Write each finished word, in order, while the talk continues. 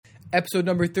Episode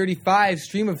number 35,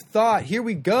 Stream of Thought. Here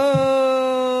we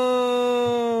go.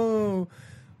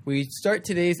 We start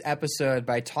today's episode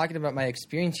by talking about my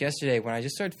experience yesterday when I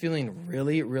just started feeling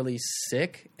really, really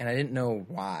sick, and I didn't know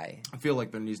why. I feel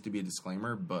like there needs to be a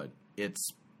disclaimer, but it's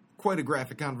quite a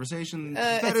graphic conversation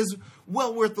that is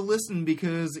well worth the listen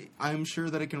because I'm sure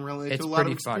that it can relate to a lot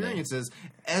of experiences,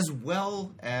 as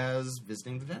well as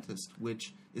visiting the dentist,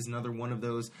 which is another one of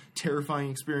those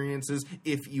terrifying experiences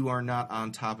if you are not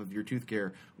on top of your tooth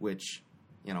care, which,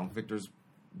 you know, Victor's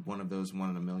one of those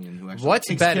 1 in a million who actually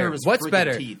takes care of his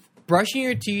freaking teeth. Brushing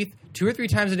your teeth 2 or 3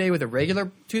 times a day with a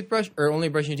regular toothbrush, or only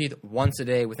brushing your teeth once a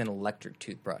day with an electric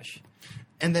toothbrush?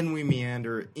 And then we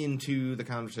meander into the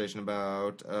conversation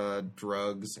about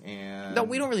drugs and... No,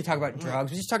 we don't really talk about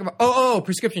drugs. We just talk about,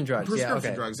 prescription drugs.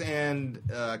 Prescription drugs and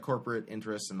corporate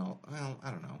interests and all. Well, I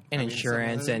don't know. And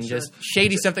insurance and just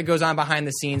shady stuff that goes on behind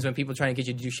the scenes when people are trying to get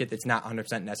you to do shit that's not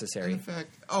 100% necessary. In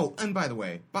fact, and by the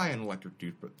way, buy an electric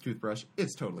toothbrush.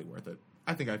 It's totally worth it.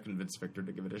 I think I've convinced Victor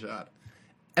to give it a shot.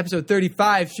 Episode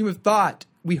 35, Stream of Thought.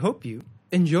 We hope you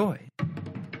enjoy.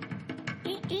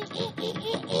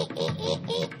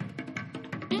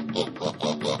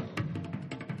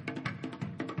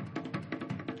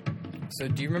 So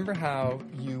do you remember how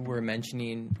you were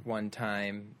mentioning one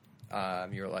time,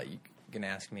 you were like, you're going to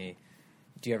ask me,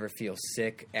 do you ever feel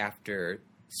sick after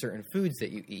certain foods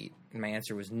that you eat? And my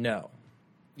answer was no.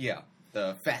 Yeah,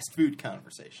 the fast food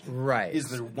conversation. Right. Is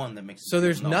the one that makes so me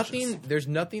there's feel nauseous. there's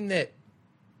nothing that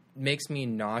makes me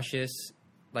nauseous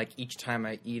like each time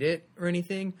I eat it or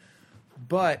anything,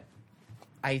 but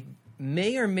I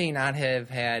may or may not have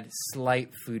had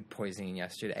slight food poisoning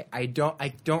yesterday. I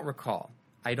don't recall.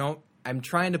 I'm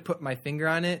trying to put my finger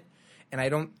on it, and I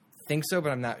don't think so,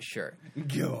 but I'm not sure.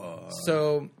 God.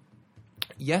 So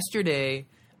yesterday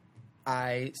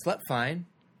I slept fine,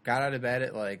 got out of bed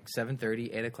at like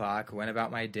 7:30, 8 o'clock, went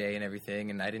about my day and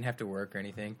everything, and I didn't have to work or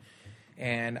anything.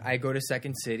 And I go to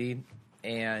Second City,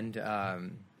 and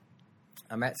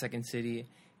I'm at Second City,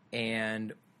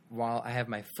 and while I have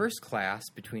my first class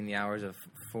between the hours of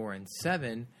 4 and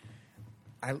 7,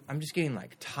 I'm just getting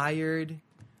like tired.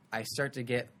 I start to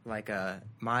get like a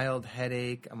mild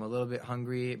headache. I'm a little bit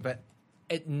hungry, but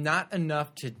not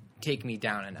enough to take me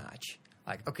down a notch.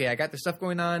 Like, okay, I got the stuff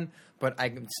going on, but I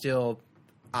can still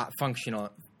function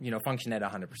at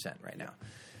 100% right now.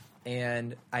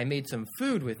 And I made some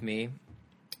food with me,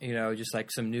 just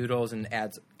like some noodles and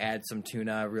add some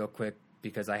tuna real quick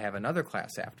because I have another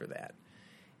class after that.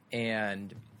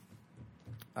 And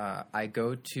I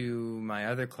go to my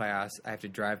other class. I have to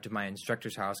drive to my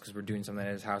instructor's house because we're doing something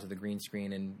at his house with a green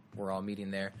screen, and we're all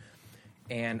meeting there.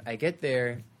 And I get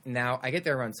there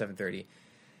around 7:30.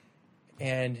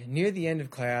 And near the end of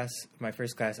class, my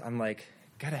first class, I'm like,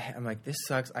 this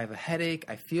sucks. I have a headache.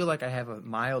 I feel like I have a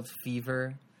mild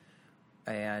fever,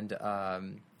 and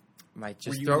my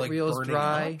throat feels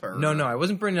dry. No, I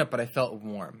wasn't burning up, but I felt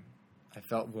warm. I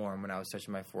felt warm when I was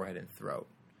touching my forehead and throat.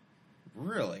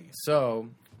 Really? So,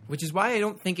 which is why I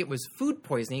don't think it was food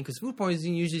poisoning, because food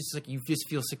poisoning usually is like you just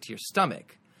feel sick to your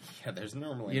stomach. Yeah, there's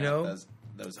normally not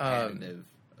those additive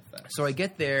effects. So I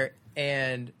get there,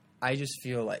 and I just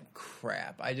feel like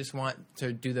crap. I just want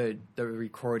to do the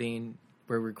recording.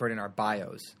 We're recording our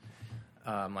bios.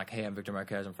 Like, hey, I'm Victor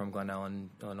Marquez. I'm from Glen Ellen,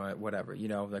 Illinois, whatever.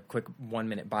 The quick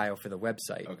 1-minute bio for the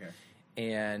website. Okay.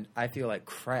 And I feel like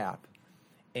crap.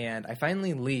 And I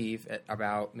finally leave at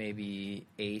about maybe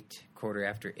 8, quarter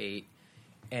after 8,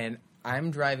 and I'm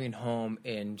driving home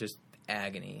in just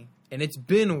agony. And it's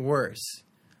been worse.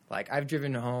 Like, I've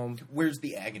driven home. Where's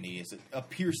the agony? Is it a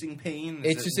piercing pain?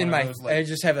 It's just in my... I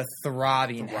just have a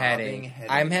throbbing headache.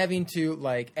 I'm having to,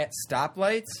 like, at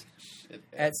stoplights,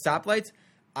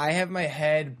 I have my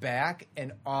head back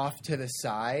and off to the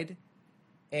side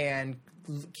and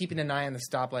keeping an eye on the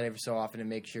stoplight every so often to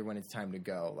make sure when it's time to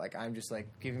go. Like, I'm just, like,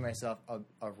 giving myself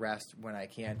a rest when I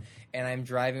can. And I'm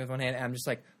driving with one hand, and I'm just,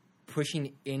 like,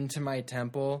 pushing into my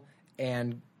temple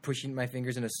and pushing my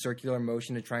fingers in a circular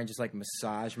motion to try and just, like,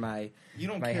 massage my head. You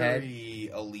don't carry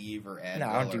a Aleve or Advil? No,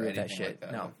 I don't do that shit.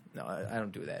 Like that. No, I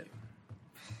don't do that.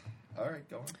 All right,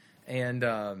 go on. And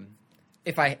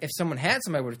if someone had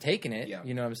some, I would have taken it. Yeah.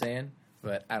 You know what I'm saying?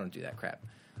 But I don't do that crap.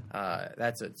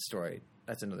 That's a story.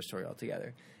 That's another story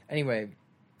altogether. Anyway,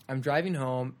 I'm driving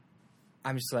home.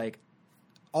 I'm just like,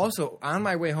 also on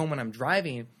my way home when I'm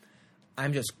driving,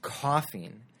 I'm just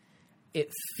coughing.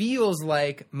 It feels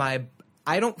like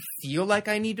I don't feel like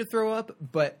I need to throw up,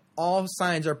 but all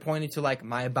signs are pointing to like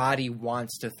my body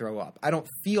wants to throw up. I don't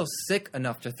feel sick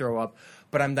enough to throw up,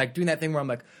 but I'm like doing that thing where I'm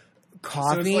like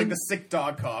coughing. So it's like the sick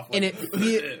dog cough. Like, and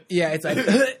it's like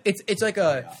it's like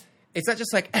it's not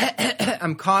just like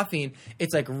I'm coughing.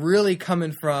 It's like really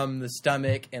coming from the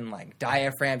stomach and like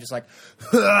diaphragm, just like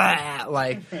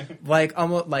like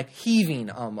almost like heaving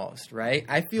almost, right?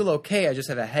 I feel okay. I just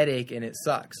have a headache and it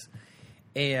sucks.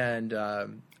 And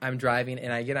I'm driving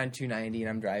and I get on 290 and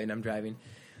I'm driving.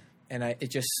 And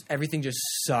everything just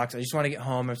sucks. I just want to get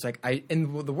home. It's like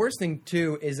and the worst thing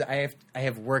too is I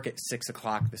have work at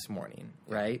 6:00 this morning,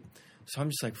 right? So I'm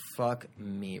just like, fuck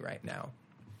me right now.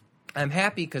 I'm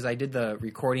happy because I did the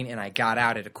recording and I got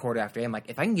out at 8:15. I'm like,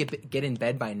 if I can get in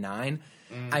bed by 9,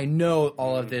 I know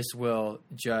all of this will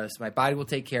my body will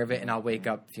take care of it and I'll wake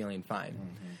up feeling fine.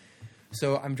 Mm-hmm.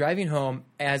 So I'm driving home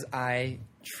as I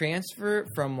transfer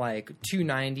from like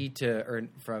 290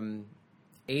 from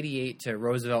 88 to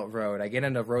Roosevelt Road. I get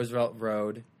into Roosevelt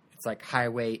Road. It's like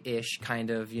highway-ish kind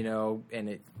of, and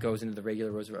it goes into the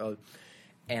regular Roosevelt Road.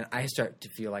 And I start to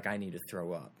feel like I need to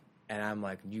throw up. And I'm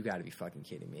like, you got to be fucking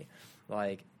kidding me.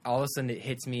 Like, all of a sudden it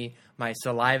hits me. My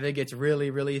saliva gets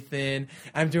really, really thin.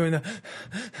 I'm doing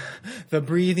the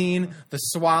breathing, the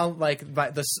swallowing,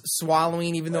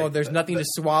 even though there's nothing to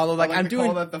swallow. Like, I'm doing.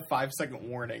 Call that the 5-second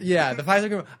warning. Yeah, the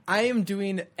 5-second. I am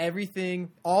doing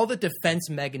everything, all the defense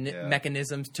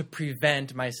mechanisms to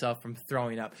prevent myself from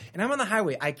throwing up. And I'm on the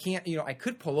highway. I can't, I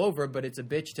could pull over, but it's a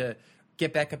bitch to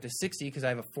get back up to 60 because I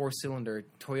have a 4-cylinder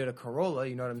Toyota Corolla.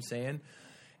 You know what I'm saying?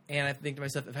 And I think to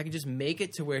myself, if I could just make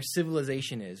it to where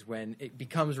civilization is, when it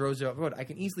becomes Roosevelt Road, I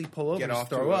can easily pull over and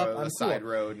throw up on the side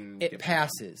road. And it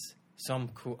passes. So I'm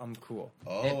cool.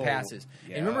 Oh, it passes.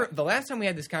 Yeah. And remember, the last time we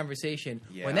had this conversation,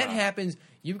 when that happens,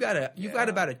 you've got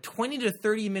about a 20 to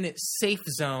 30 minute safe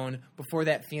zone before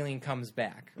that feeling comes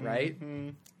back, right? Mm-hmm.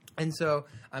 And so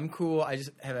I'm cool. I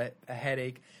just have a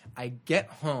headache. I get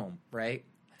home, right?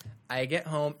 I get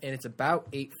home, and it's about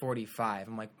 8:45.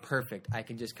 I'm like, perfect. I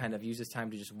can just kind of use this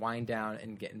time to just wind down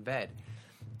and get in bed.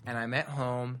 And I'm at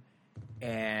home,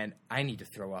 and I need to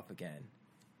throw up again.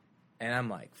 And I'm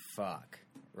like, fuck,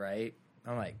 right?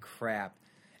 I'm like, crap.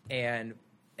 And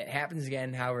it happens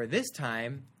again. However, this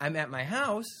time, I'm at my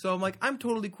house, so I'm like, I'm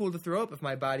totally cool to throw up if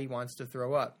my body wants to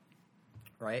throw up,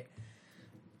 right?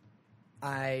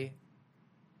 I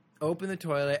open the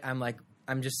toilet.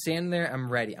 I'm just standing there. I'm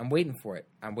ready. I'm waiting for it.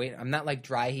 I'm not like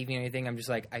dry heaving or anything. I'm just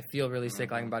like, I feel really sick.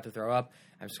 Like I'm about to throw up.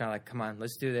 I'm just kind of like, come on,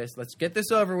 let's do this. Let's get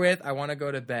this over with. I want to go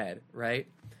to bed, right?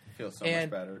 I feel so much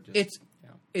better.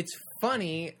 It's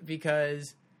funny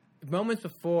because moments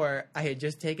before I had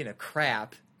just taken a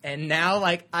crap, and now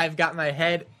like I've got my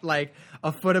head like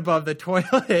a foot above the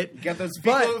toilet. You got those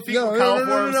fecal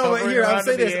no. Here, I'll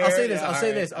say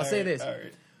this.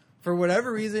 For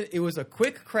whatever reason, it was a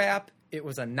quick crap. It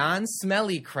was a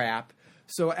non-smelly crap.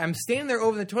 So I'm standing there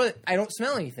over the toilet. I don't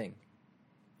smell anything.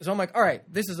 So I'm like, all right,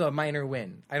 this is a minor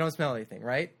win. I don't smell anything,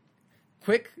 right?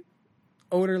 Quick,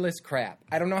 odorless crap.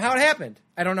 I don't know how it happened.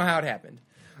 But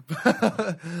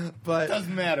it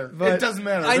doesn't matter. It doesn't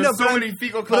matter. I know, There's so many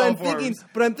fecal coliforms.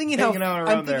 I'm thinking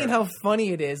how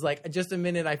funny it is. Like, just a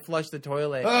minute I flushed the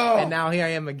toilet, and now here I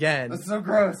am again. That's so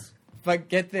gross. But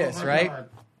get this, right? God.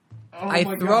 I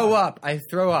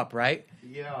throw up, right?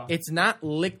 Yeah. It's not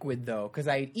liquid, though, because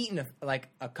I had eaten, a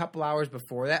couple hours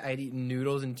before that, I had eaten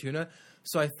noodles and tuna.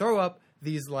 So I throw up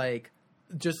these,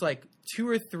 just 2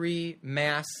 or 3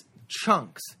 mass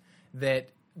chunks that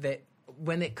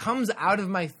when it comes out of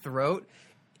my throat,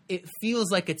 it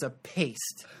feels like it's a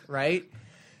paste, right?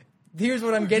 Here's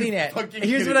what I'm getting at. I'm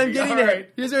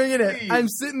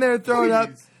sitting there throwing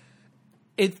up.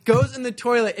 It goes in the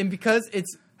toilet, and because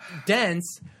it's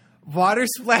dense, water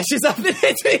splashes up and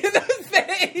hits me in the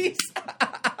face.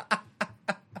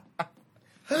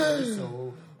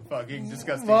 So fucking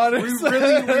disgusting.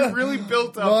 We really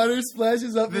built up water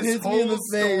splashes up and hits me in the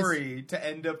face. Story to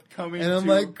end up coming. And I'm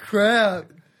like,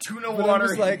 crap. Tuna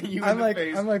water hitting you in the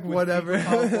face. I'm like, whatever.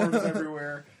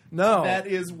 Everywhere. No, that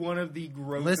is one of the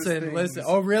grossest things. Listen.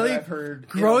 Oh, really? I've heard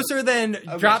grosser than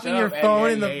dropping your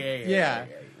phone in the. Yeah.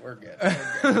 We're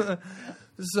good.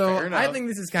 So I think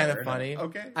this is kind of funny.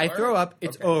 Okay. I throw up.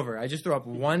 It's over. I just throw up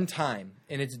one time,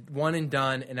 and it's one and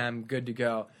done, and I'm good to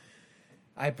go.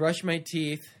 I brush my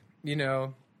teeth.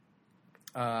 I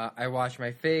wash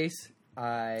my face.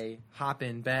 I hop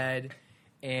in bed,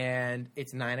 and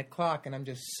it's 9:00, and I'm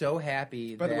just so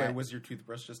happy. By the way, was your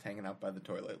toothbrush just hanging out by the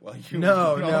toilet while you?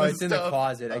 No, it's in the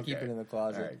closet. Okay. I keep it in the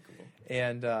closet. All right, cool.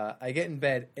 And I get in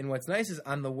bed, and what's nice is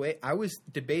on the way, I was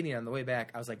debating on the way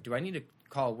back. I was like, do I need to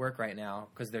call work right now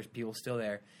because there's people still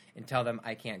there and tell them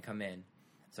I can't come in?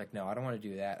 It's like, no, I don't want to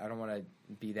do that. I don't want to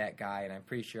be that guy, and I'm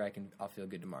pretty sure I'll feel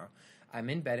good tomorrow. I'm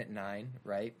in bed at 9,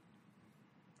 right?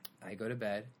 I go to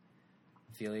bed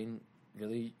feeling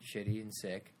really shitty and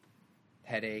sick,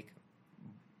 headache,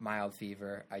 mild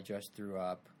fever. I just threw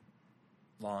up.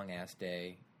 Long ass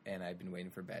day, and I've been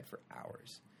waiting for bed for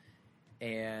hours.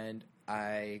 And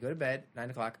I go to bed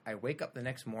 9 o'clock. I wake up the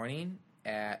next morning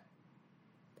at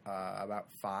about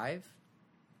 5.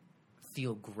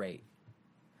 Feel great.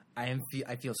 I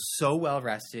feel so well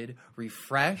rested,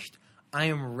 refreshed. I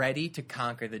am ready to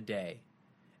conquer the day.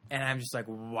 And I'm just like,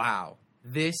 wow,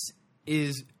 this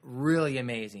is really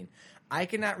amazing. I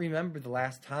cannot remember the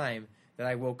last time that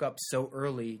I woke up so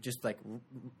early, just like,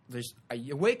 I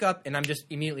wake up and I'm just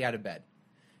immediately out of bed.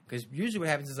 Because usually what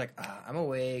happens is like, I'm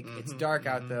awake, it's dark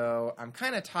out though, I'm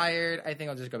kind of tired, I think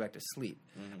I'll just go back to sleep.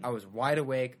 I was wide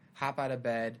awake, hop out of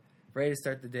bed, ready to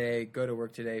start the day, go to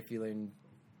work today feeling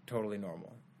totally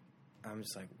normal. I'm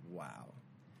just like, wow.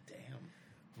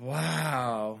 Damn.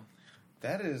 Wow.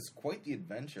 That is quite the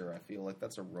adventure. I feel like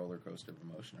that's a roller coaster of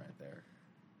emotion right there.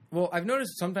 Well, I've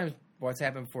noticed sometimes what's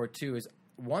happened before too is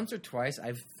once or twice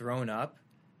I've thrown up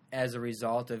as a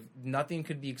result of nothing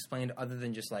could be explained other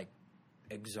than just like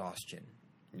exhaustion.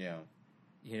 Yeah.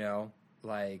 You know,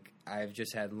 like I've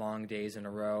just had long days in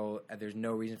a row. There's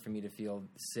no reason for me to feel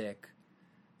sick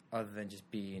other than just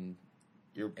being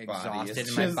exhausted,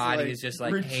 and my body is just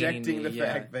like rejecting the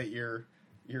fact that you're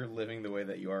living the way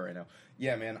that you are right now.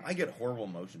 Yeah, man, I get horrible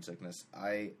motion sickness.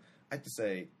 I have to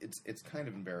say it's kind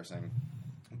of embarrassing,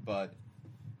 but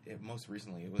most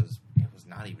recently it was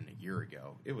not even a year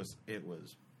ago. It was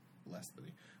less than.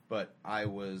 But I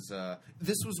was.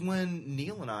 This was when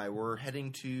Neil and I were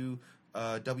heading to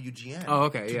WGN. Oh,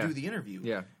 okay, to do the interview.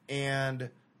 Yeah, and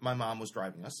my mom was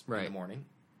driving us in right. the morning.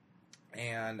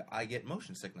 And I get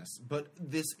motion sickness. But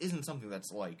this isn't something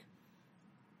that's like...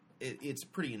 It's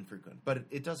pretty infrequent. But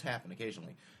it does happen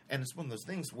occasionally. And it's one of those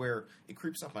things where it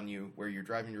creeps up on you, where you're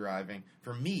driving.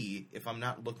 For me, if I'm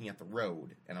not looking at the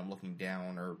road, and I'm looking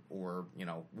down or you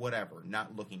know, whatever,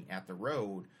 not looking at the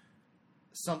road,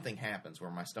 something happens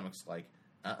where my stomach's like,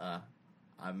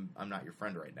 I'm not your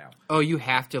friend right now. Oh, you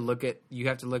have to look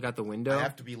out the window? I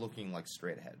have to be looking like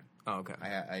straight ahead. Oh, okay.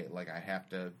 I have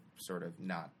to sort of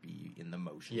not be in the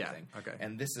motion thing. Okay.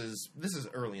 And this is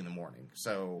early in the morning,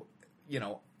 so you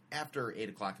know, after 8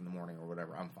 o'clock in the morning or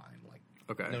whatever, I'm fine. Like,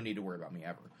 okay, no need to worry about me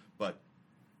ever. But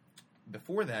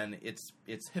before then, it's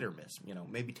hit or miss. You know,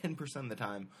 maybe 10% of the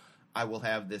time, I will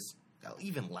have this,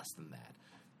 even less than that.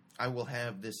 I will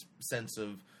have this sense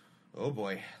of, oh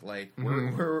boy, like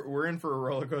we're in for a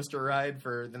roller coaster ride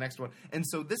for the next one. And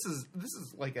so this is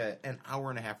like an hour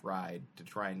and a half ride to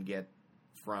try and get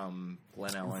from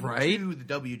Glen Ellen to the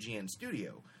WGN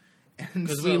studio.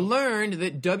 Because we learned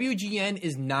that WGN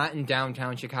is not in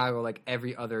downtown Chicago like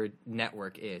every other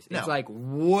network is. It's like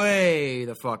way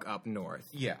the fuck up north.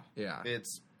 Yeah. Yeah.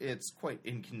 It's quite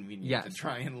inconvenient to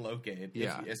try and locate,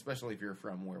 especially if you're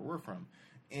from where we're from.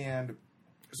 And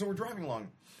so we're driving along,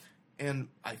 and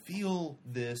I feel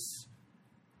this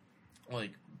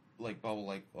like bubble,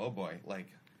 like, oh boy, like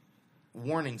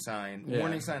warning sign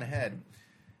ahead.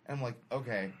 And I'm like,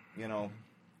 okay, you know,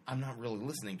 I'm not really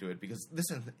listening to it because this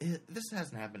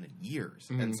hasn't happened in years.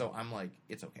 Mm-hmm. And so I'm like,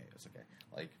 it's okay.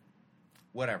 Like,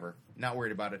 whatever. Not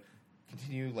worried about it.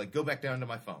 Continue, like, go back down to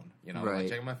my phone. You know, like,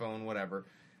 checking my phone, whatever.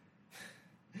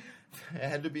 It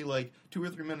had to be like 2 or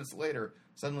 3 minutes later.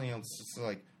 Suddenly, I was just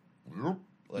like, oh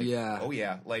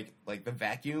yeah, like the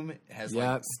vacuum has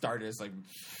like started. It's like,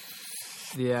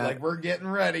 like we're getting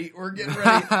ready.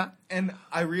 And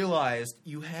I realized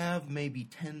you have maybe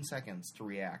 10 seconds to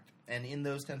react. And in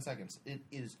those 10 seconds, it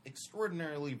is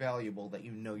extraordinarily valuable that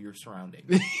you know your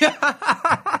surroundings.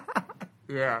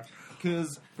 Yeah.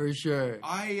 Because for sure.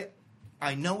 I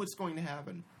know it's going to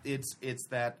happen. It's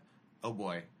that, oh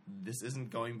boy, this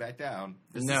isn't going back down.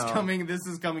 This is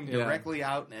coming directly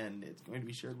out, and it's going to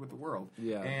be shared with the world.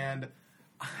 Yeah. And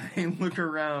I look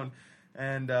around,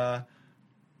 and there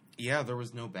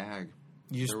was no bag.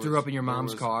 You just threw up in your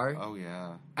mom's car? Oh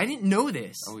yeah. I didn't know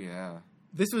this. Oh yeah.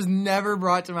 This was never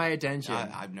brought to my attention.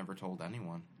 I've never told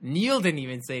anyone. Neil didn't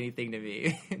even say anything to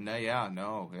me.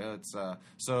 No. It's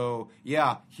so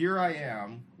yeah. Here I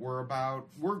am. We're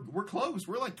close.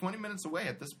 We're like 20 minutes away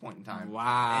at this point in time.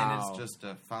 Wow. And it's just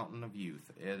a fountain of youth.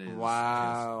 It is.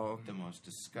 Wow. Just the most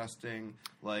disgusting.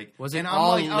 Like, was it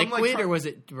all liquid or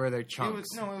were there chunks?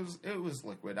 It was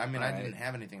liquid. I mean, I didn't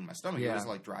have anything in my stomach. Yeah. It was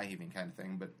like dry heaving kind of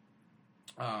thing. But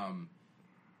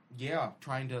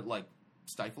trying to like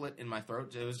stifle it in my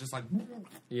throat. It was just like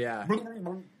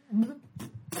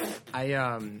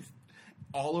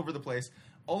all over the place,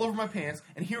 all over my pants,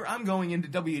 and here I'm going into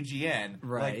WGN.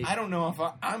 Right. Like, I don't know if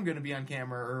I'm going to be on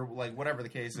camera or like whatever the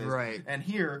case is. Right. And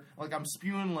here, like, I'm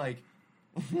spewing like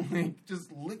just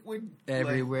liquid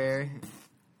everywhere.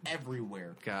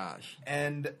 Everywhere. Gosh.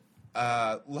 And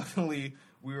luckily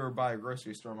we were by a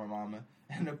grocery store, my mom,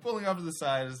 and pulling up to the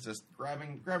side is just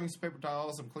grabbing some paper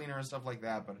towels, some cleaner and stuff like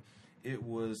that. But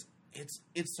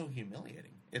it's so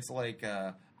humiliating. It's like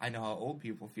I know how old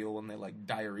people feel when they like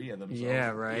diarrhea themselves. Yeah,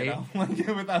 right. You know? Like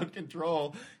without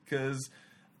control, because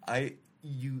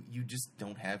you just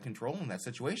don't have control in that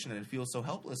situation, and it feels so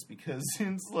helpless because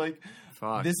it's like,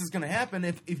 fuck, this is going to happen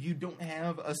if you don't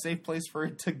have a safe place for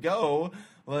it to go.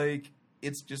 Like,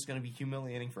 it's just going to be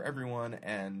humiliating for everyone,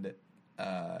 and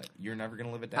you're never going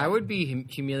to live it down. I would be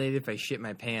humiliated if I shit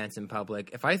my pants in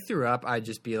public. If I threw up, I'd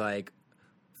just be like,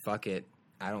 fuck it.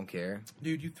 I don't care.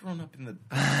 Dude, you've thrown up in the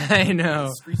I know.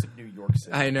 the streets of New York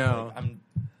City. I know.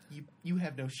 Like, you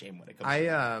have no shame when it comes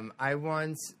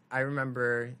to I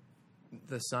remember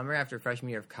the summer after freshman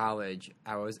year of college,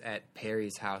 I was at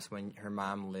Perry's house when her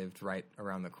mom lived right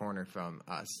around the corner from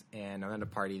us, and I'm at a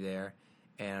party there,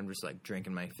 and I'm just like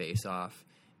drinking my face off.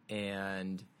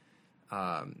 And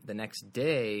the next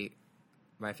day,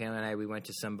 my family and we went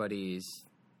to somebody's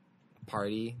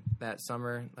party that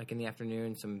summer, like in the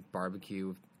afternoon, some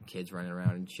barbecue, kids running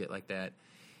around and shit like that.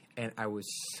 And I was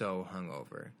so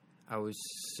hungover. I was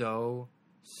so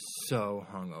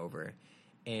hungover.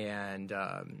 And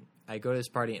I go to this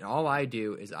party, and all I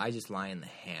do is I just lie in the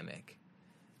hammock.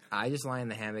 I just lie in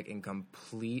the hammock in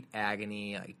complete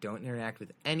agony. I don't interact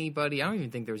with anybody. I don't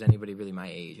even think there was anybody really my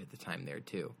age at the time there,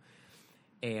 too.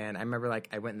 And I remember, like,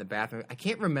 I went in the bathroom. I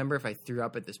can't remember if I threw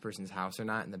up at this person's house or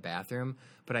not in the bathroom,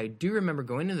 but I do remember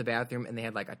going into the bathroom, and they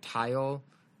had, like, a tile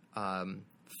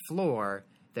floor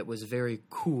that was very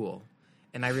cool.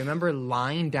 And I remember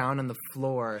lying down on the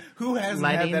floor. Who hasn't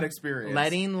had that experience?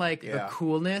 Letting, like, the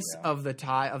coolness of the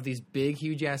of these big,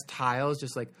 huge-ass tiles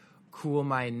just, like, cool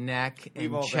my neck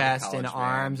and chest and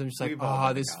arms. I'm just like,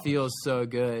 oh, this feels so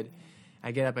good.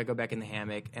 I get up, I go back in the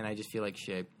hammock, and I just feel like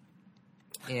shit.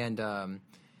 And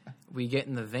we get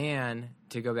in the van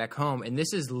to go back home, and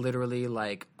this is literally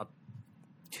like a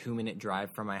 2-minute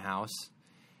drive from my house.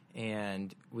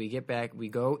 And we get back, we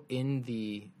pull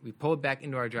it back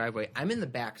into our driveway. I'm in the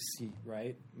back seat,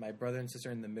 right? My brother and sister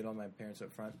in the middle, my parents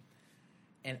up front.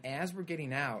 And as we're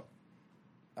getting out,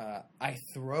 I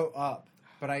throw up,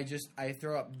 but I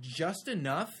throw up just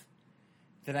enough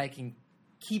that I can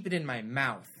keep it in my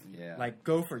mouth. Yeah. Like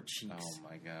Gopher cheeks. Oh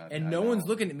my God. And no one's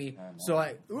looking at me.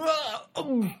 So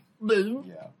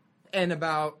and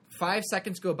about 5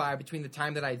 seconds go by between the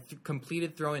time that I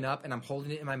completed throwing up and I'm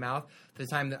holding it in my mouth to the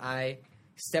time that I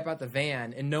step out the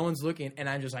van and no one's looking, and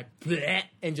I'm just like, bleh,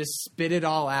 and just spit it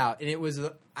all out.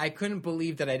 And I couldn't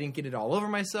believe that I didn't get it all over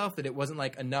myself, that it wasn't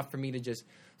like enough for me to just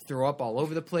throw up all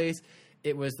over the place.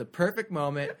 It was the perfect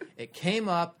moment. It came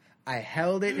up. I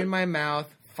held it in my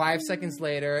mouth. 5 seconds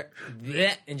later,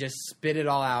 bleh, and just spit it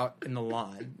all out in the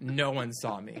lawn. No one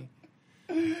saw me.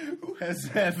 Who has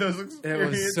had those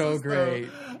experiences? It was so great.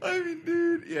 Though? I mean,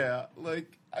 dude, yeah.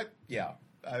 Like,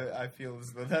 I feel as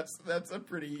though that's a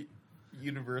pretty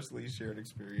universally shared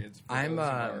experience. I'm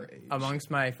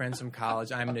amongst my friends from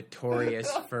college. I'm notorious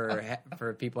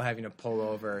for people having to pull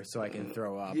over so I can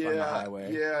throw up on the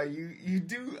highway. Yeah, you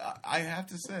do. I have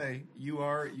to say, you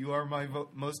are my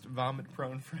most vomit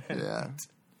prone friend.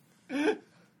 Yeah.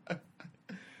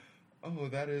 Oh,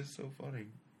 that is so funny.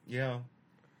 Yeah,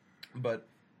 but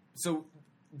so.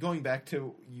 Going back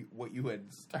to what you had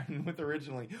started with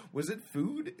originally, was it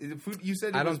food? Is it food? You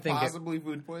said it was possibly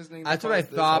food poisoning. That's what I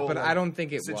thought, but I don't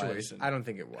think it was. I don't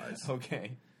think it was.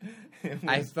 Okay.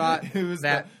 I thought it was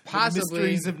that possibly the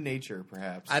mysteries of nature,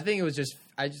 perhaps. I think it was just.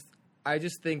 I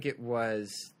just think it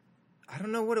was. I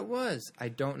don't know what it was. I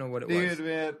don't know what it was. Dude,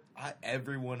 man,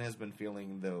 everyone has been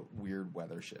feeling the weird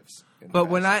weather shifts. But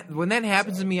when that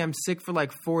happens to me, I'm sick for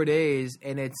like 4 days,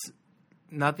 and it's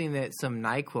nothing that some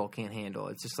NyQuil can't handle.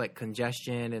 It's just like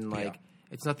congestion and like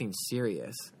it's nothing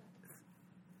serious.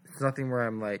 It's nothing where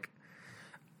I'm like.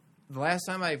 The last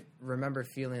time I remember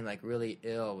feeling like really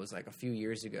ill was like a few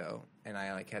years ago, and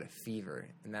I like had a fever,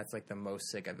 and that's like the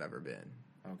most sick I've ever been.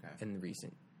 Okay. In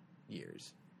recent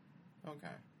years. Okay.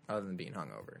 Other than being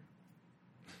hungover.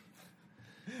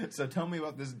 So tell me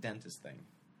about this dentist thing.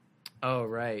 Oh,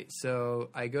 right. So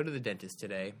I go to the dentist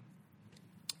today,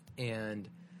 and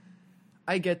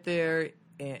I get there,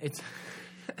 and it's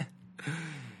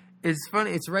it's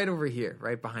funny. It's right over here,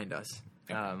 right behind us.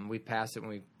 Okay. We pass it when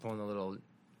we pull in the little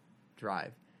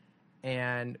drive.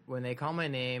 And when they call my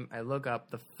name, I look up.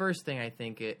 The first thing I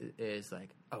think is like,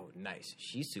 oh, nice.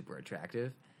 She's super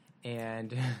attractive.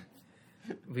 And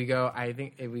we go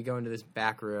into this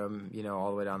back room,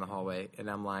 all the way down the hallway. And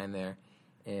I'm lying there,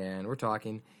 and we're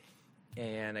talking.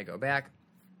 And I go back,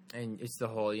 and it's the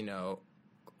whole,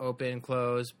 open,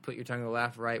 close, put your tongue to the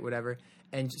left, right, whatever.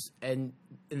 and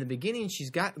in the beginning, she's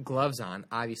got gloves on,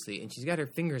 obviously, and she's got her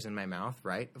fingers in my mouth,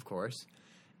 right? Of course.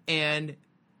 And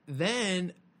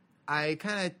then I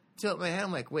kind of tilt my head.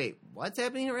 I'm like, wait, what's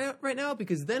happening right now?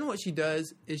 Because then what she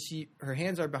does is her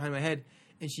hands are behind my head,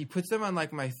 and she puts them on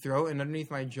like my throat and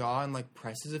underneath my jaw and like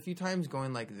presses a few times,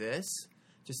 going like this,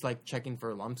 just like checking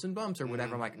for lumps and bumps or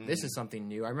whatever. I'm like, this is something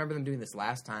new. I remember them doing this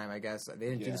last time. I guess they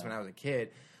didn't do this when I was a kid.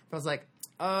 But I was like,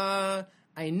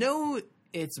 I know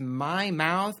it's my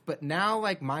mouth, but now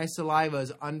like my saliva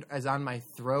is on my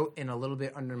throat and a little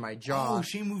bit under my jaw. Oh,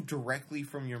 she moved directly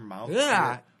from your mouth.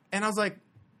 Yeah, and I was like,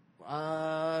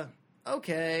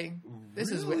 okay,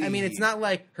 this is. I mean, it's not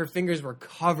like her fingers were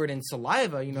covered in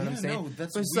saliva. You know what I'm saying? No,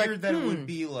 that's weird. Like, that it would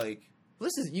be like.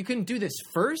 Listen, you can do this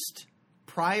first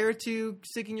prior to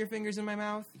sticking your fingers in my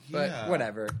mouth, but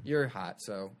whatever. You're hot,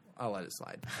 so I'll let it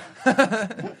slide.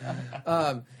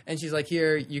 And she's like,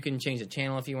 here, you can change the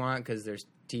channel if you want because there's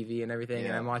TV and everything. Yeah.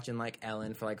 And I'm watching like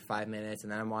Ellen for like 5 minutes,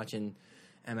 and then I'm watching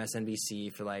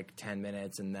MSNBC for like 10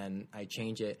 minutes, and then I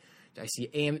change it. I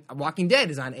see Walking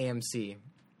Dead is on AMC.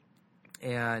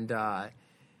 And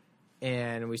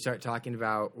we start talking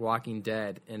about Walking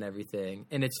Dead and everything.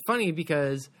 And it's funny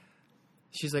because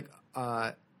she's like,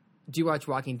 do you watch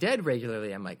Walking Dead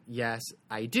regularly? I'm like, yes,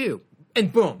 I do.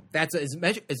 And boom, that's as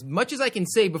much as I can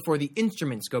say before the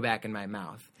instruments go back in my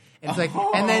mouth. And it's like,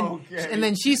 and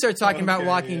then she starts talking about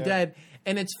Walking Dead.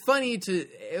 And it's funny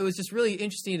it was just really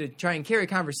interesting to try and carry a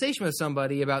conversation with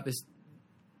somebody about this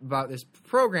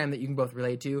program that you can both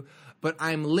relate to, but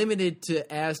I'm limited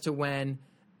as to when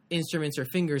instruments or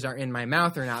fingers are in my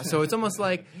mouth or not. So it's almost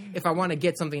like if I want to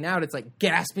get something out, it's like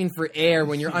gasping for air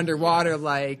when you're underwater,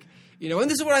 like, you know,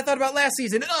 and this is what I thought about last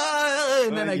season,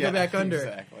 and then I go back under.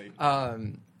 Exactly.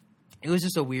 It was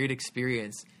just a weird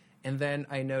experience. And then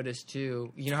I noticed,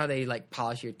 too, you know how they, like,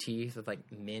 polish your teeth with, like,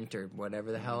 mint or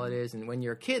whatever the hell it is? And when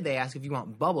you're a kid, they ask if you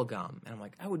want bubble gum. And I'm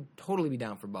like, I would totally be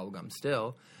down for bubble gum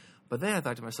still. But then I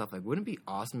thought to myself, like, wouldn't it be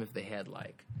awesome if they had,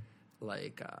 like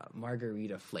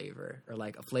margarita flavor or,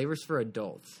 like, flavors for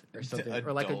adults or something?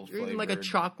 Or, like, a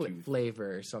chocolate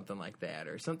flavor or something like that,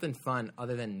 or something fun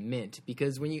other than mint.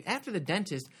 Because when after the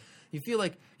dentist, you feel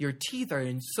like your teeth are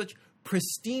in such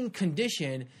pristine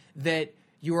condition that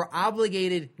you are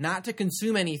obligated not to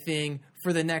consume anything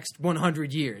for the next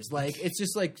 100 years. Like, it's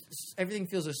just like everything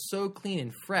feels just so clean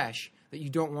and fresh that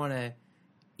you don't want to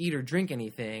eat or drink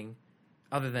anything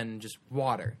other than just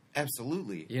water.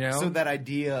 Absolutely. You know? So that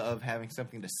idea of having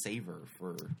something to savor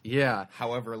for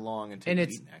however long until you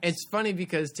eat next. It's funny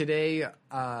because today,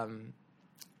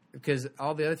 because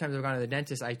all the other times I've gone to the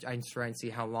dentist, I try and see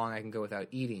how long I can go without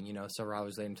eating, you know, several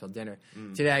hours later until dinner.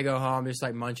 Today I go home just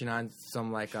like munching on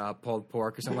some like pulled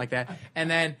pork or something like that.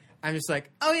 And then I'm just like,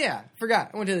 oh yeah,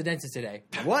 forgot. I went to the dentist today.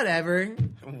 Whatever.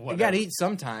 You got to eat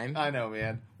sometime. I know,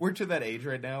 man. We're to that age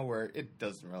right now where it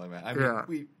doesn't really matter. I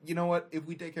mean, you know what? If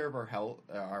we take care of our health,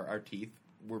 our teeth,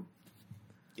 we're,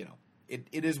 you know, it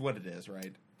is what it is,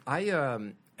 right?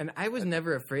 And I was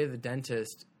never afraid of the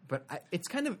dentist. But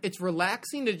it's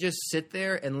relaxing to just sit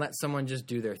there and let someone just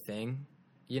do their thing,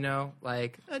 you know?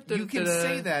 Like, you can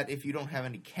say that if you don't have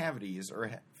any cavities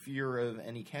or fear of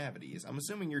any cavities. I'm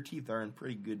assuming your teeth are in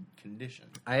pretty good condition.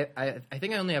 I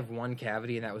think I only have one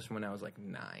cavity, and that was when I was like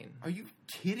 9. Are you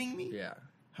kidding me? Yeah.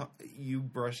 You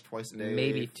brush twice a day?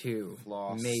 Maybe 2.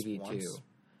 Floss Maybe once? 2.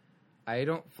 I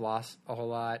don't floss a whole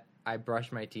lot. I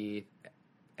brush my teeth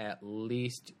at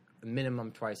least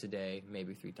minimum twice a day,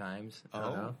 maybe 3 times. I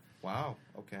don't know. Wow.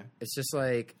 Okay. It's just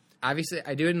like, obviously,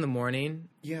 I do it in the morning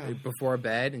before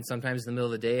bed, and sometimes in the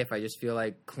middle of the day if I just feel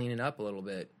like cleaning up a little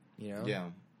bit, you know? Yeah.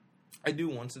 I do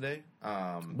once a day.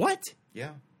 What?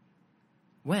 Yeah.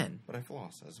 When? But I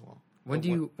floss as well. When do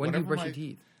you brush your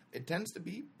teeth? It tends to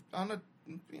be on a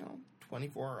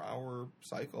 24-hour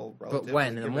cycle. But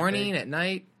when? In the morning? At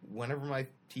night? Whenever my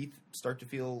teeth start to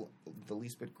feel the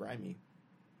least bit grimy.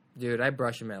 Dude, I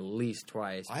brush them at least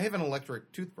twice. I have an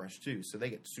electric toothbrush, too, so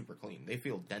they get super clean. They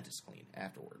feel dentist clean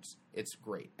afterwards. It's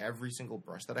great. Every single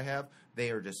brush that I have, they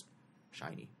are just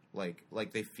shiny. Like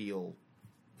they feel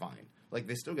fine. Like,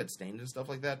 they still get stained and stuff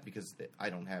like that because I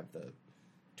don't have the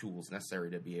tools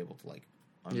necessary to be able to, like,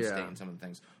 unstain some of the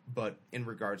things. But in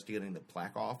regards to getting the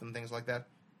plaque off and things like that,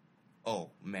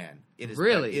 oh, man. It is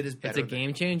really? It is better. It's a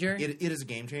game changer? It is a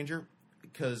game changer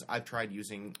because I've tried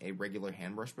using a regular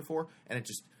hand brush before, and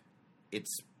it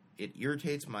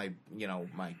irritates my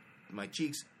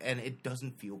cheeks, and it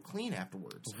doesn't feel clean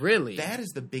afterwards. Really? That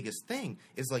is the biggest thing,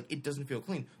 is like it doesn't feel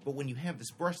clean. But when you have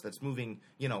this brush that's moving,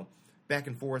 back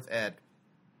and forth at,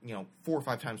 4 or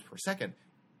 5 times per second,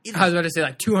 I was about to say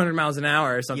like 200 miles an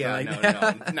hour or something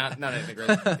that. No, not anything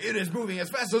crazy. It is moving as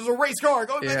fast as a race car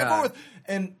going back and forth.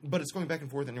 But it's going back and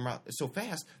forth in your mouth so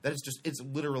fast that it's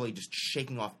literally just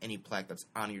shaking off any plaque that's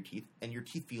on your teeth, and your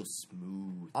teeth feel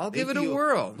smooth. I'll give it a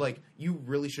whirl. Like, you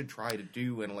really should try to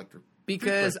do an electric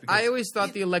because I always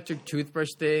thought the electric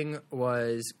toothbrush thing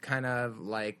was kind of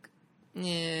like,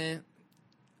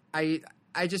 I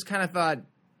just kind of thought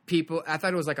I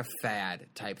thought it was like a fad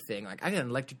type thing. Like, I got an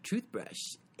electric toothbrush.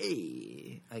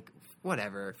 Hey, like,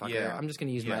 whatever. Fuck it. I'm just going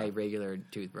to use my regular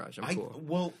toothbrush. I'm cool.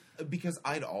 Well, because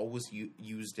I'd always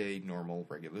used a normal,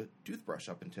 regular toothbrush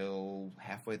up until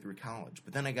halfway through college.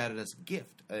 But then I got it as a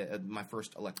gift, my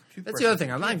first electric toothbrush. That's the other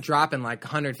thing. I'm not dropping like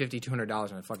 $150,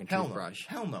 $200 on a fucking toothbrush.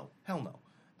 Hell no.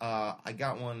 I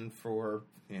got one for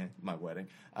my wedding.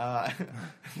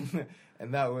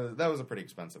 And that was a pretty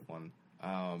expensive one.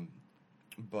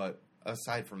 But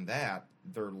aside from that,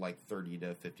 they're like $30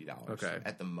 to $50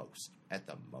 at the most.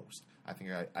 I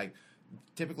think I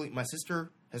typically, my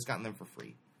sister has gotten them for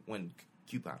free when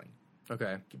couponing.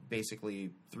 Okay.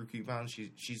 Basically, through coupons,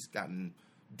 she's gotten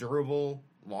durable,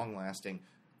 long-lasting,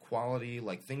 quality,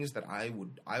 like things that I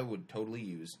would totally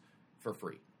use for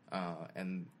free,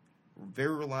 and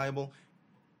very reliable.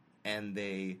 And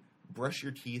they brush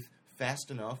your teeth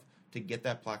fast enough to get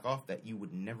that plaque off that you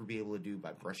would never be able to do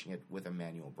by brushing it with a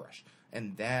manual brush.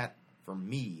 And that, for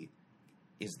me,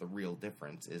 is the real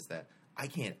difference, is that I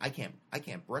can't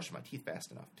brush my teeth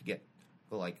fast enough to get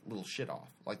the like little shit off.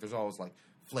 Like, there's always like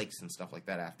flakes and stuff like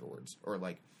that afterwards, or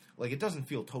like it doesn't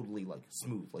feel totally like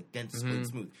smooth, like dentist blade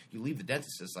smooth. You leave the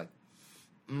dentist, it's like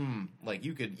like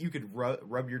you could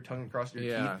rub your tongue across your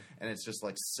teeth and it's just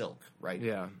like silk, right?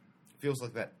 Yeah. It feels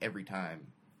like that every time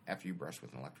after you brush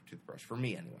with an electric toothbrush, for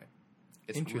me anyway.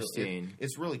 It's interesting.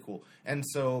 It's really cool. And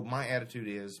so my attitude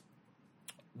is,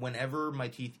 whenever my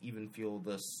teeth even feel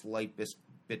the slight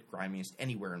bit grimiest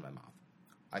anywhere in my mouth,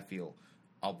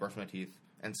 I'll brush my teeth.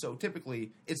 And so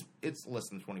typically it's less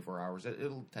than 24 hours.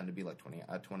 It'll tend to be like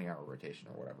a 20-hour rotation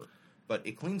or whatever. But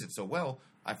it cleans it so well.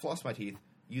 I floss my teeth,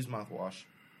 use mouthwash,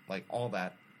 like all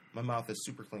that. My mouth is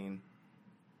super clean.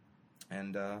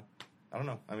 And I don't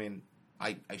know. I mean,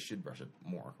 I should brush it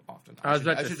more often. I was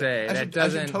about to say, I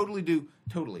should totally do.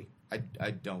 Totally.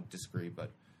 I don't disagree, but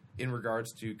in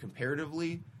regards to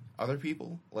comparatively other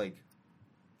people, like,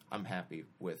 I'm happy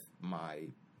with my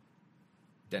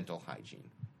dental hygiene.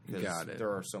 Because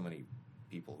there are so many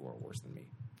people who are worse than me.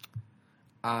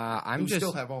 Who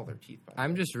still have all their teeth.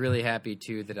 I'm just really happy,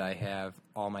 too, that I have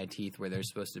all my teeth where they're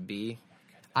supposed to be.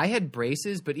 I had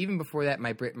braces, but even before that,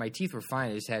 my teeth were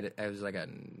fine. I was like I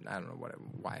don't know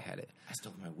why I had it. I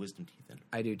still have my wisdom teeth in.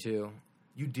 I do too.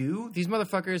 You do? These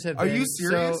motherfuckers have. Are you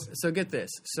serious? So get this.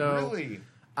 So really,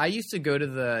 I used to go to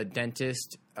the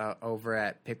dentist over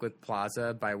at Pickwick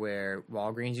Plaza by where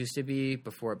Walgreens used to be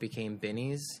before it became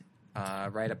Binny's,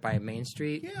 right up by Main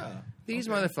Street. Yeah. These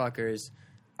motherfuckers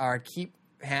keep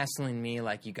hassling me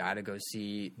like, you got to go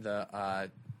see the.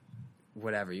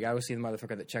 Whatever. You gotta go see the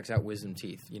motherfucker that checks out wisdom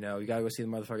teeth. You know, you gotta go see the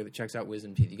motherfucker that checks out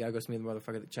wisdom teeth. You gotta go see the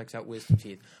motherfucker that checks out wisdom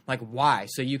teeth. I'm like, why?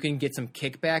 So you can get some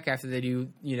kickback after they do,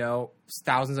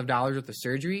 thousands of dollars worth of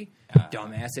surgery?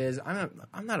 Dumbasses.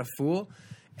 I'm not a fool.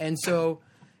 And so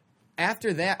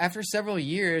after that, after several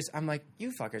years, I'm like,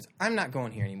 you fuckers, I'm not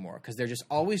going here anymore, because they're just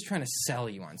always trying to sell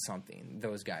you on something,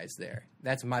 those guys there.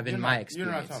 That's been my experience. You're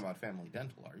not talking about Family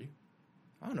Dental, are you?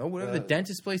 I don't know. Whatever the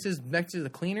dentist place is next to the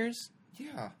cleaners.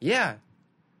 Yeah. Yeah.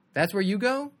 That's where you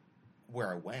go?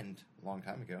 Where I went a long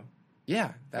time ago.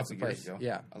 Yeah, that's the place. Ago.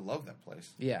 Yeah. I love that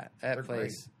place. Yeah, They're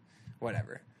place. Great.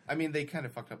 Whatever. I mean, they kind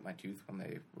of fucked up my tooth when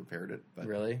they repaired it. But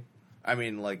really? I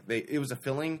mean, like, it was a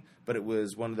filling, but it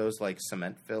was one of those, like,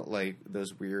 cement like,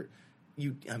 those weird...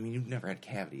 you've never had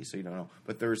cavities, so you don't know.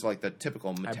 But there's, like, the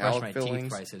typical metallic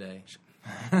fillings. I brush my teeth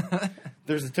twice a day.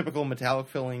 There's the typical metallic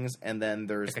fillings, and then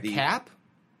there's like a cap?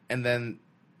 And then...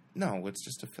 No, it's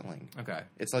just a filling. Okay.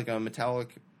 It's like a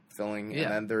metallic filling,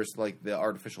 and then there's like the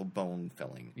artificial bone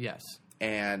filling. Yes.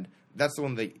 And that's the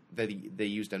one that they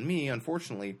used on me.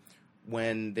 Unfortunately,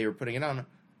 when they were putting it on,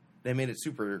 they made it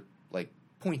super like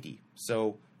pointy.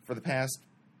 So for the past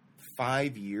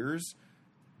 5 years,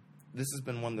 this has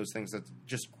been one of those things that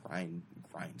just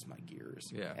grinds my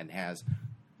gears. Yeah. And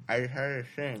I had a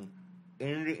thing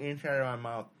in the inside of my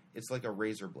mouth. It's like a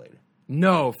razor blade.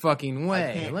 No fucking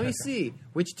way. Let me see.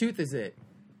 Which tooth is it?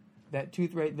 That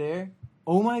tooth right there?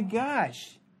 Oh my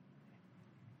gosh.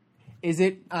 Is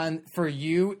it for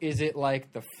you, is it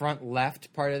like the front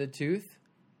left part of the tooth?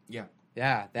 Yeah.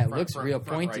 Yeah, that looks real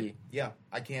pointy. Right. Yeah.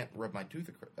 I can't rub my tooth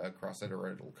across it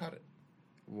or it'll cut it.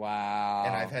 Wow.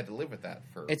 And I've had to live with that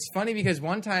for... It's funny because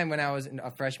one time when I was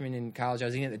a freshman in college, I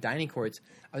was eating at the dining courts.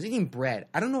 I was eating bread.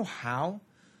 I don't know how.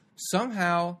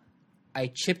 Somehow, I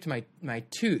chipped my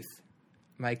tooth,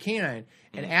 my canine.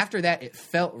 And after that, it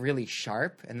felt really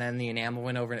sharp. And then the enamel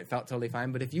went over and it felt totally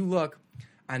fine. But if you look,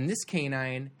 on this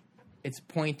canine, it's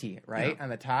pointy, right? Yeah. On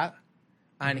the top.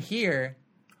 On here...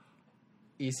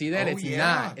 You see that? It's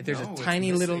not. There's a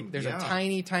tiny little. There's a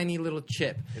tiny little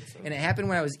chip, and it happened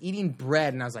when I was eating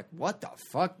bread, and I was like, "What the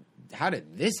fuck? How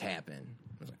did this happen?"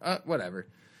 I was like, "Whatever."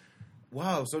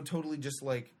 Wow! So totally just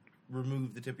like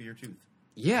remove the tip of your tooth.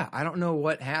 Yeah, I don't know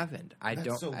what happened. I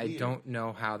don't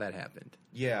know how that happened.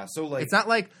 Yeah, so like it's not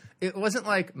like it wasn't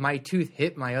like my tooth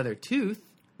hit my other tooth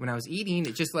when I was eating.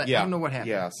 It just like I don't know what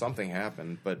happened. Yeah, something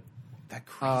happened, but. That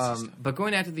crazy stuff. But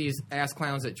going after these ass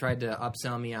clowns that tried to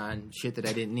upsell me on shit that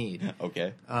I didn't need.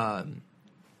 Okay. I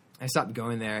stopped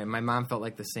going there, and my mom felt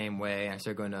like the same way. I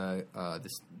started going to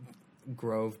this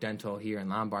Grove Dental here in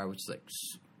Lombard, which is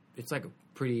it's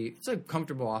a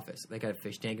comfortable office. They got a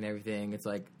fish tank and everything. It's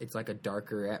like a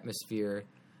darker atmosphere.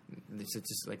 It's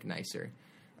just like nicer.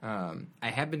 I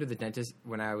have been to the dentist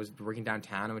when I was working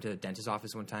downtown. I went to the dentist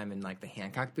office one time in like the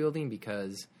Hancock building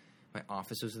because my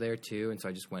office was there too, and so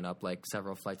I just went up like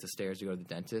several flights of stairs to go to the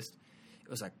dentist. It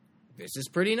was like, this is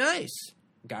pretty nice.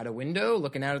 Got a window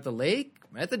looking out at the lake.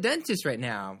 I'm at the dentist right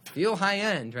now. Feel high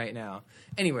end right now.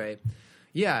 Anyway,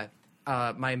 yeah,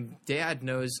 my dad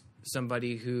knows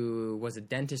somebody who was a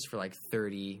dentist for like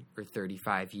 30 or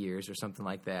 35 years or something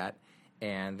like that,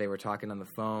 and they were talking on the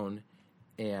phone,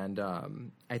 and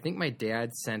I think my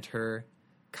dad sent her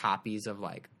copies of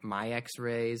like my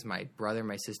x-rays, my brother,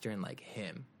 my sister, and like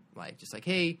him. Like, just like,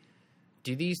 hey,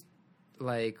 do these,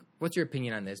 like, what's your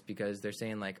opinion on this? Because they're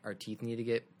saying, like, our teeth need to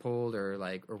get pulled or,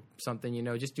 like, or something, you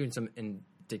know, just doing some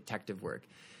detective work.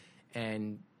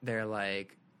 And they're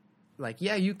like,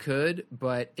 yeah, you could,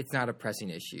 but it's not a pressing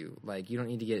issue. Like, you don't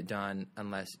need to get it done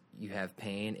unless you have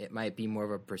pain. It might be more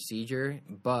of a procedure,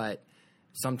 but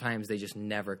sometimes they just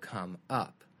never come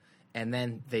up. And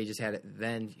then they just had it,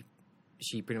 then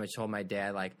she pretty much told my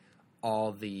dad, like,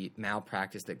 all the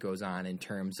malpractice that goes on in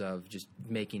terms of just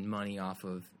making money off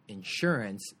of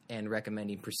insurance and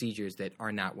recommending procedures that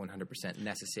are not 100%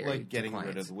 necessary. Like getting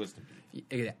rid of the wisdom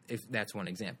teeth. If that's one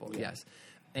example, yes.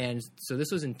 And so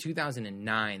this was in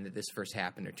 2009 that this first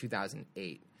happened, or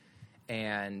 2008.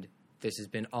 And this has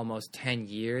been almost 10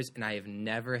 years, and I have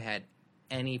never had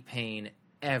any pain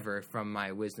ever from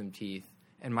my wisdom teeth.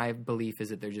 And my belief is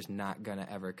that they're just not going to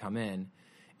ever come in.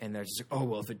 And they're just like, oh,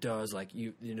 well, if it does, like,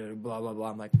 you know, blah, blah,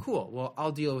 blah. I'm like, cool. Well,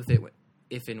 I'll deal with it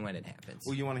if and when it happens.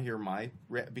 Well, you want to hear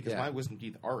because my wisdom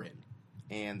teeth are in,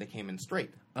 and they came in straight.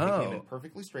 Oh. They came in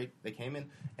perfectly straight. They came in.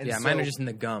 And yeah, mine are just in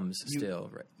the gums still.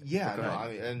 Right? Yeah,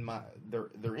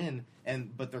 they're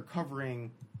in, but they're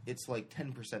covering, it's like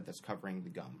 10% that's covering the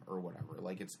gum or whatever.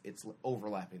 Like, it's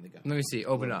overlapping the gum. Let me see.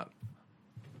 Open up.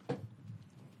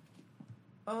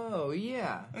 Oh,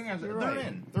 yeah. They're right.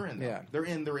 in. They're in. Yeah. They're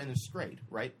in straight,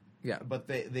 right? Yeah. But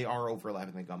they are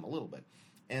overlapping the gum a little bit.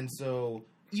 And so,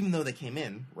 even though they came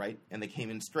in, right, and they came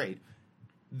in straight,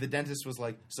 the dentist was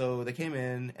like, so they came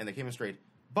in and they came in straight,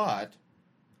 but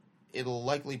it'll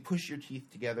likely push your teeth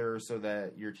together so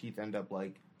that your teeth end up,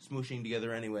 like, smooshing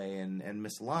together anyway and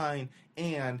misalign.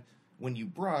 And when you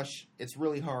brush, it's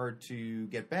really hard to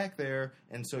get back there,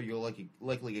 and so you'll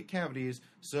likely get cavities.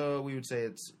 So we would say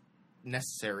it's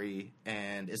necessary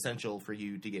and essential for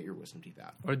you to get your wisdom teeth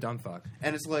out. What a dumb fuck.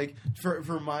 And it's like,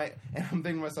 and I'm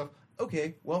thinking to myself,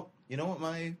 okay, well, you know what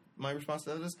my response to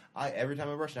that is? Every time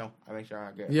I brush now, I make sure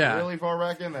I get really far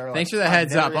back in there. Like, thanks for the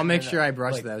heads up. I'll make sure I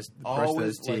brush those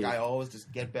teeth. Like, I always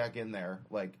just get back in there,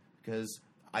 like, because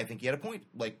I think you had a point.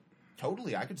 Like,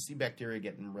 totally, I could see bacteria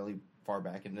getting really far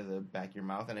back into the back of your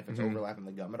mouth, and if it's overlapping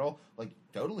the gum at all, like,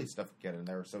 totally stuff could get in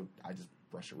there, so I just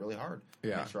brush it really hard.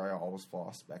 Yeah. Make sure I always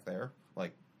floss back there.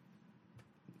 Like,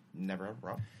 never have a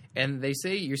problem. And they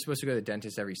say you're supposed to go to the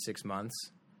dentist every 6 months.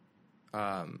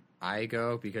 I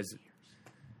go because,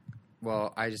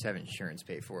 well, I just have insurance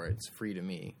pay for it. It's free to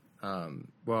me.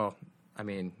 Well, I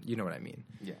mean, you know what I mean.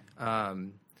 Yeah.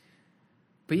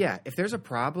 But yeah, if there's a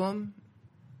problem,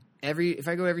 if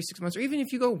I go every 6 months, or even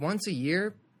if you go once a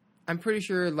year, I'm pretty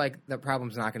sure like the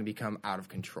problem's not going to become out of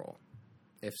control.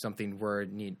 If something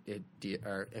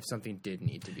if something did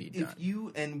need to be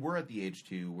done. And we're at the age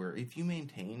too where if you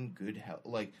maintain good health,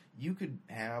 like you could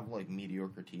have like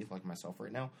mediocre teeth like myself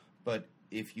right now, but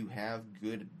if you have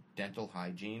good dental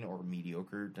hygiene or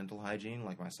mediocre dental hygiene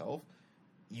like myself,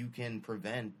 you can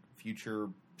prevent future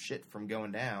shit from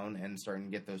going down and starting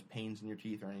to get those pains in your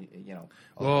teeth or any,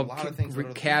 a lot of things.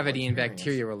 Cavity and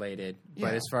bacteria related,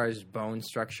 but as far as bone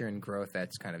structure and growth,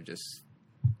 that's kind of just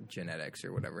genetics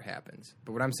or whatever happens.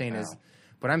 But what I'm saying is,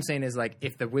 like,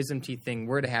 if the wisdom teeth thing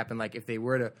were to happen, like if they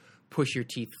were to push your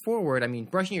teeth forward, I mean,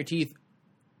 brushing your teeth,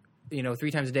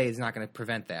 3 times a day is not going to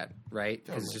prevent that, right?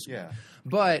 Totally. It's just,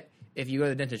 but if you go to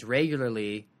the dentist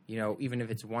regularly, even if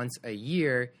it's once a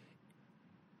year,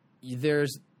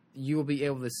 you will be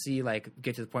able to see, like,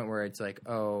 get to the point where it's like,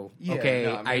 it's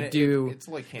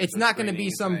not going to be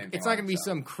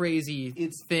some crazy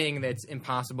thing that's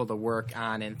impossible to work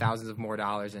on and thousands of more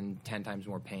dollars and 10 times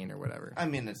more pain or whatever. I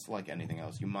mean, it's like anything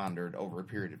else. You monitor it over a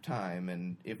period of time,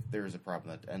 and if there's a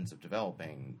problem that ends up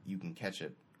developing, you can catch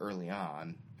it early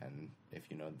on, and if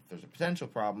there's a potential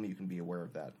problem, you can be aware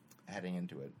of that heading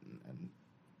into it, and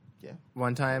yeah.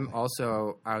 One time,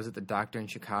 also, I was at the doctor in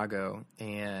Chicago,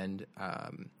 and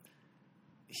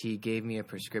he gave me a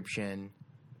prescription,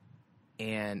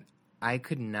 and I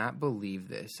could not believe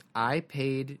this. I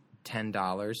paid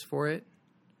 $10 for it.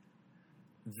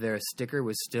 Their sticker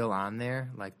was still on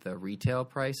there, like the retail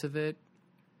price of it.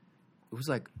 It was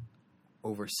like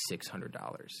over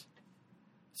 $600.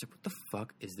 So what the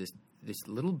fuck is this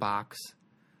little box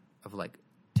of like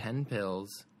 10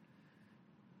 pills?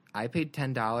 I paid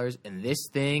 $10, and this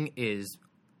thing is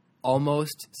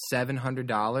almost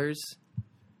 $700.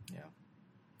 Yeah.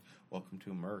 Welcome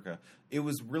to America. It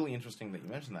was really interesting that you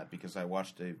mentioned that because I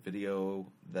watched a video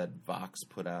that Vox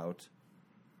put out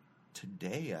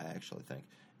today, I actually think.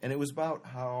 And it was about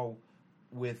how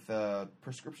with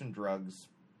prescription drugs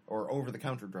or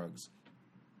over-the-counter drugs,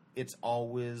 it's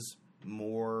always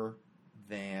more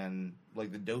than,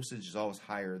 like, the dosage is always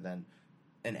higher than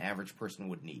an average person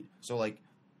would need. So, like,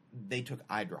 they took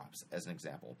eye drops as an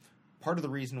example. Part of the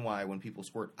reason why when people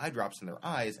squirt eye drops in their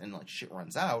eyes and, like, shit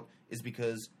runs out is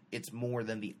because it's more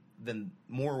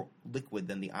more liquid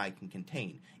than the eye can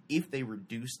contain. If they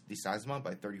reduced the size amount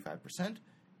by 35%,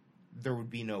 there would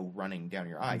be no running down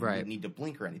your eye. Right. You wouldn't need to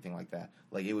blink or anything like that.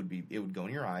 Like, it would go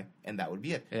in your eye, and that would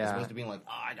be it. Yeah. As opposed to being like,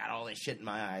 I got all this shit in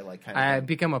my eye, like, kind of. I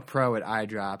become a pro at eye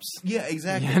drops. Yeah,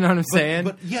 exactly. You know what I'm saying?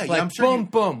 But yeah, like, I'm sure.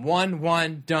 Boom,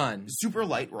 1, done. Super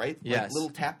light, right? Yes. Like, little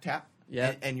tap,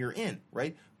 yeah, and you're in,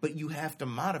 right? But you have to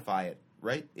modify it,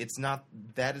 right?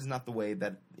 That is not the way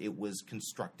that it was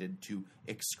constructed to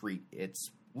excrete its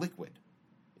liquid.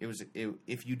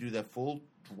 If you do the full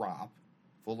drop,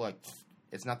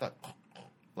 it's not the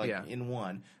in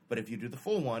one, but if you do the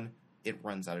full one, it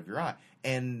runs out of your eye.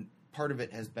 And part of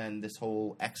it has been this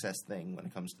whole excess thing when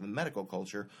it comes to the medical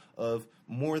culture of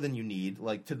more than you need,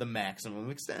 like, to the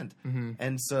maximum extent. Mm-hmm.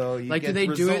 And so you like, get do they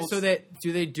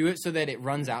do it so that it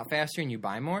runs out faster and you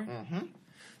buy more? Mm-hmm.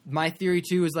 My theory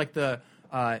too is like the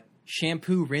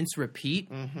shampoo, rinse,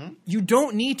 repeat. Mm-hmm. You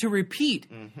don't need to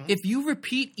repeat. Mm-hmm. If you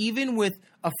repeat even with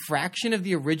a fraction of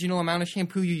the original amount of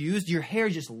shampoo you used, your hair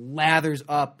just lathers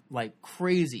up like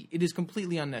crazy. It is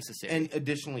completely unnecessary. And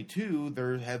additionally, too,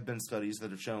 there have been studies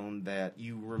that have shown that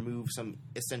you remove some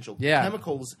essential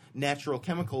chemicals, natural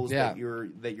chemicals that your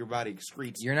body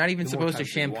excretes. You're not even supposed to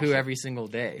shampoo every single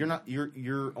day. You're not.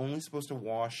 You're only supposed to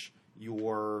wash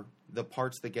the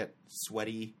parts that get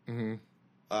sweaty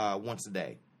once a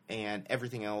day, and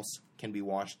everything else can be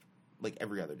washed like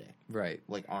every other day. Right.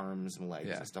 Like arms and legs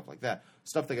and stuff like that.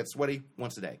 Stuff that gets sweaty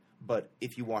once a day. But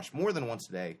if you wash more than once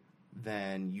a day,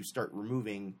 then you start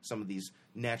removing some of these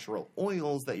natural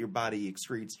oils that your body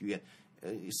excretes. You get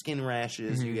skin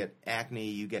rashes, you get acne,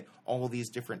 you get all these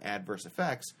different adverse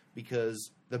effects because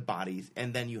the body,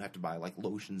 and then you have to buy like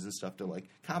lotions and stuff to like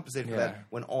compensate for that,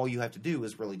 when all you have to do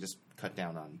is really just cut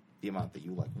down on the amount that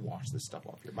you like wash this stuff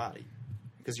off your body.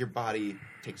 Because your body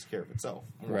takes care of itself,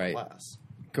 more or less.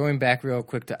 Going back real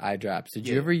quick to eye drops, did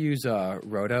you ever use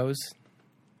Rotos?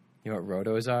 You know what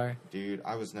Rotos are? Dude,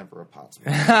 I was never a pot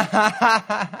smoker.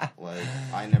 I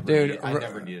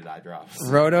never needed eye drops.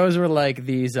 Rotos were like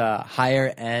these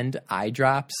higher end eye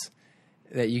drops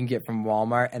that you can get from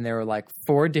Walmart, and there were like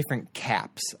 4 different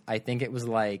caps. I think it was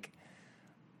like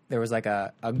there was like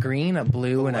a green, a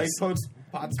blue, and a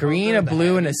green, a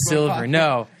blue, and a silver.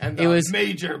 No, it was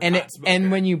major.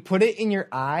 And when you put it in your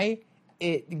eye,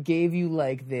 it gave you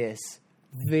like this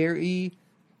very,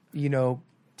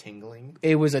 tingling.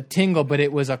 It was a tingle, but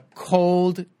it was a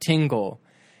cold tingle,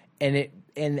 and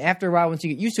after a while, once you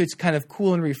get used to it, it's kind of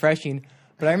cool and refreshing.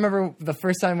 But I remember the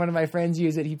first time one of my friends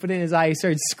used it, he put it in his eye, he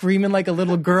started screaming like a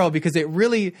little girl because it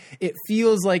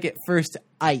feels like at first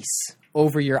ice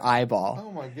over your eyeball.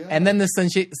 Oh my god! And then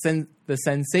the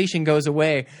sensation goes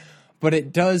away, but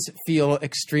it does feel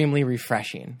extremely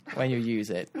refreshing when you use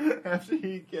it. after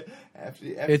you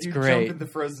it's great. Jump in the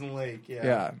frozen lake.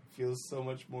 Yeah. It feels so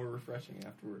much more refreshing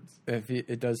afterwards.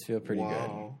 It does feel pretty good.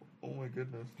 Oh my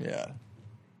goodness. Yeah.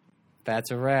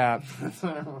 That's a wrap. That's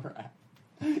a wrap.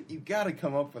 You got to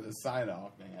come up with a sign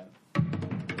off, man.